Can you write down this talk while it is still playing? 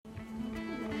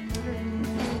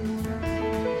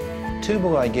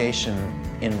Tubal ligation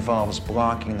involves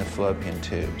blocking the fallopian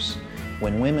tubes.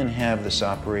 When women have this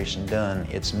operation done,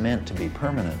 it's meant to be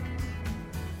permanent.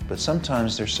 But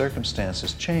sometimes their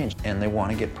circumstances change and they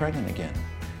want to get pregnant again.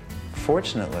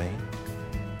 Fortunately,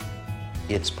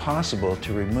 it's possible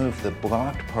to remove the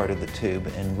blocked part of the tube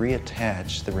and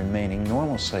reattach the remaining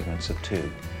normal segments of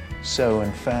tube. So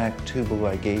in fact, tubal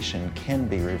ligation can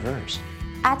be reversed.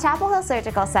 At Chapel Hill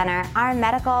Surgical Center, our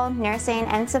medical, nursing,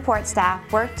 and support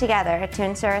staff work together to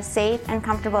ensure a safe and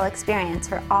comfortable experience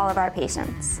for all of our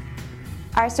patients.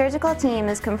 Our surgical team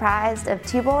is comprised of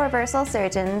tubal reversal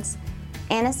surgeons,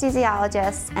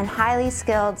 anesthesiologists, and highly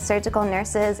skilled surgical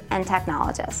nurses and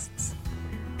technologists.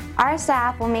 Our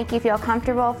staff will make you feel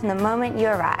comfortable from the moment you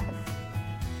arrive.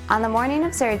 On the morning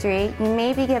of surgery, you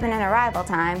may be given an arrival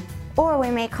time, or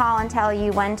we may call and tell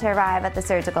you when to arrive at the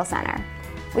surgical center.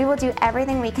 We will do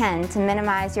everything we can to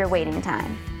minimize your waiting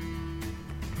time.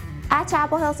 At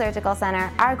Chapel Hill Surgical Center,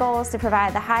 our goal is to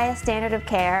provide the highest standard of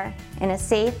care in a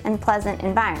safe and pleasant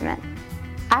environment.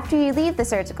 After you leave the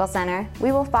surgical center,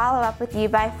 we will follow up with you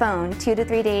by phone 2 to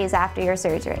 3 days after your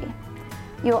surgery.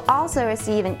 You will also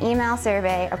receive an email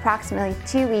survey approximately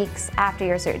 2 weeks after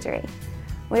your surgery.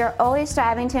 We are always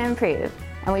striving to improve,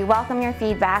 and we welcome your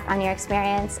feedback on your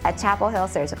experience at Chapel Hill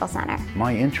Surgical Center.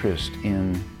 My interest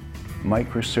in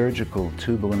microsurgical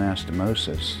tubal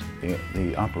anastomosis,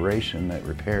 the operation that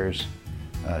repairs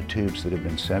tubes that have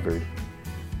been severed,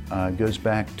 goes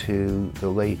back to the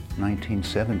late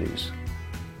 1970s.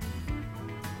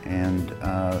 And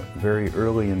very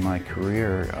early in my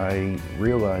career, I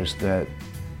realized that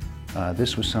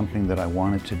this was something that I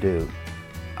wanted to do.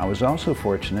 I was also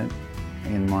fortunate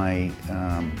in my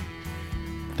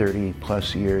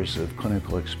 30-plus years of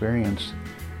clinical experience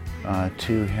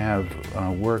to have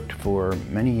worked for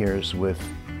many years with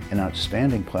an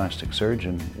outstanding plastic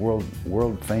surgeon,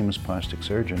 world-famous plastic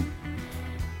surgeon,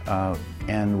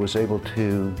 and was able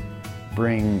to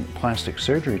bring plastic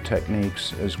surgery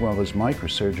techniques as well as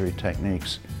microsurgery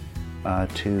techniques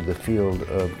to the field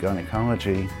of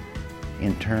gynecology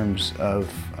in terms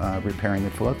of repairing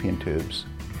the fallopian tubes.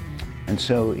 And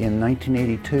so in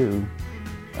 1982,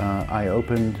 I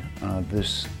opened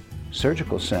this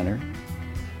surgical center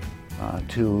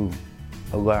to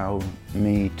allow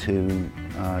me to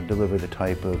deliver the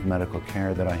type of medical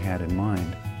care that I had in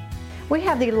mind. We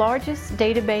have the largest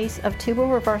database of tubal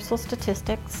reversal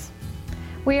statistics.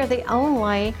 We are the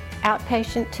only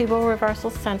outpatient tubal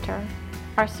reversal center.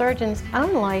 Our surgeons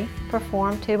only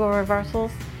perform tubal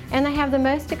reversals, and they have the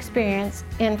most experience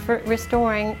in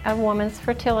restoring a woman's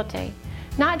fertility,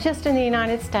 not just in the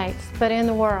United States, but in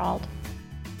the world.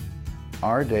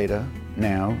 Our data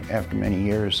now, after many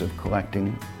years of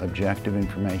collecting objective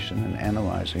information and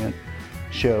analyzing it,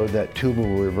 show that tubal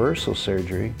reversal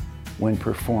surgery, when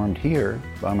performed here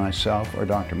by myself or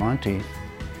Dr. Monteith,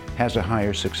 has a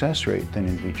higher success rate than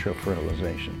in vitro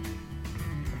fertilization.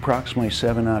 Approximately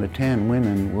 7 out of 10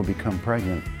 women will become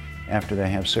pregnant after they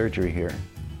have surgery here.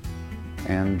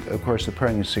 And of course the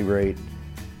pregnancy rate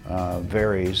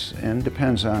varies and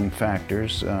depends on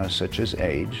factors such as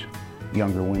age,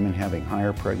 younger women having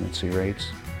higher pregnancy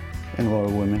rates and lower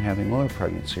women having lower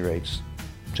pregnancy rates,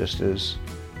 just as,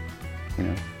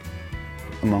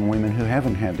 among women who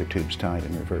haven't had their tubes tied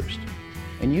and reversed.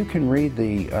 And you can read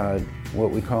the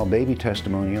what we call baby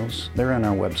testimonials. They're on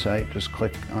our website. Just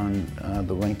click on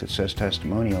the link that says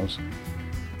testimonials.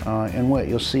 And what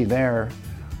you'll see there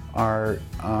are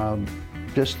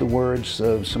just the words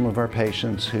of some of our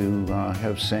patients who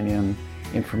have sent in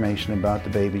information about the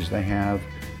babies they have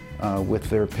with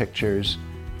their pictures,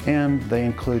 and they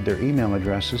include their email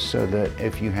addresses so that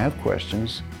if you have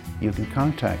questions, you can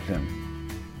contact them.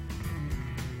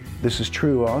 This is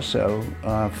true also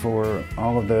for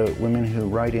all of the women who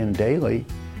write in daily,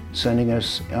 sending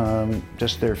us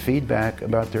just their feedback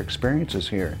about their experiences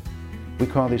here. We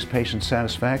call these patient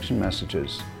satisfaction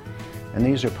messages, and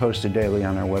these are posted daily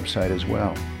on our website as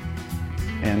well.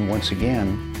 And once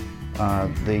again,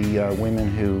 the women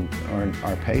who are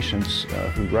our patients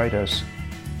who write us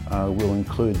will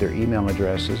include their email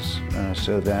addresses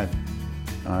so that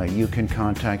you can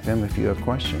contact them if you have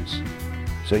questions.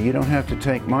 So you don't have to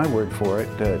take my word for it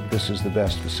that this is the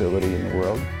best facility in the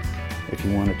world if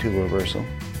you want a tubal reversal.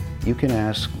 You can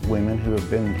ask women who have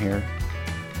been here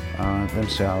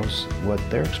themselves what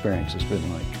their experience has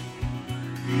been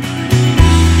like.